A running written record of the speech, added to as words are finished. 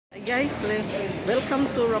Guys, welcome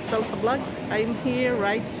to Rafthelsavlogs. I'm here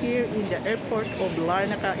right here in the airport of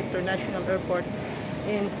Larnaca International Airport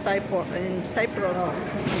in Cyprus.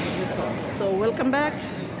 So welcome back.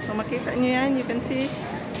 So makita nyo yan, you can see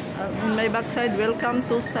in my backside, welcome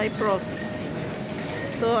to Cyprus.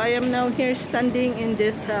 So I am now here standing in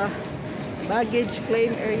this baggage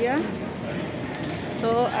claim area.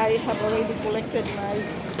 So I have already collected my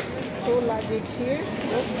 2 luggage here.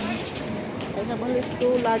 I have only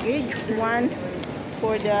 2 luggage, one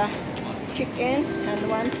for the chicken and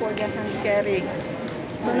one for the hand carry.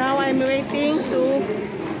 So now I'm waiting to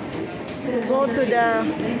go to the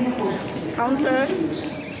counter,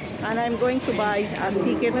 and I'm going to buy a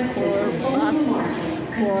ticket for bus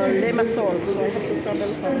for Limassol. So I have to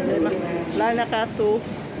travel from Larnaca to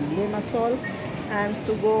Limassol and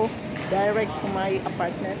to go direct to my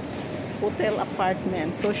apartment, hotel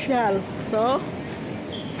apartment, social. So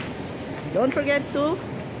don't forget to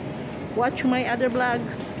watch my other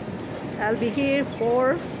vlogs. I'll be here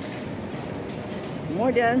for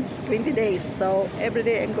more than 20 days. So every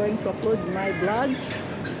day I'm going to upload my vlogs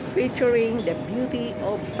featuring the beauty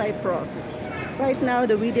of Cyprus. Right now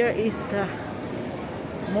the weather is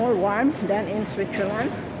more warm than in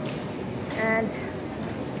Switzerland. And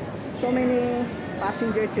so many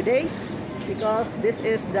passengers today because this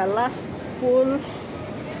is the last full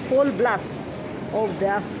blast of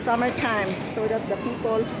the summertime, so that the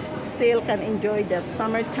people still can enjoy the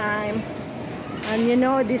summertime. And you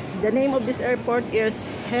know, the name of this airport is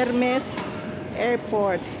Hermes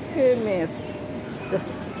Airport. Hermes. The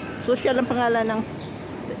social ang pangalan ng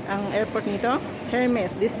ang airport nito,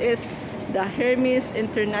 Hermes. This is the Hermes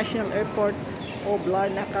International Airport of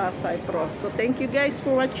Larnaca, Cyprus. So thank you guys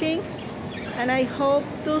for watching, and I hope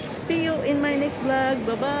to see you in my next vlog.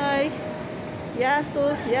 Bye bye.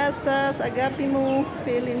 Yasos, yasas, agapi mo,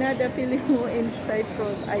 pilinada, pili mo in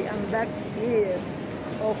Cyprus. I am back here.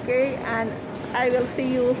 Okay, and I will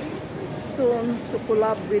see you soon to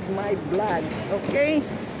collab with my vlogs. Okay,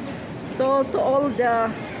 so to all the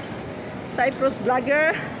Cyprus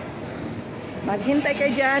vlogger, maghintay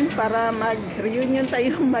kayo dyan para mag-reunion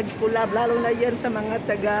tayo, mag-collab, lalo na yan sa mga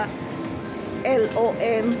taga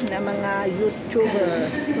LOM na mga YouTuber,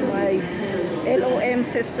 so my LOM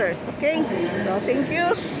sisters. Okay, so thank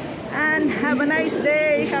you and have a nice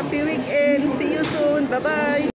day, happy weekend, see you soon, bye bye.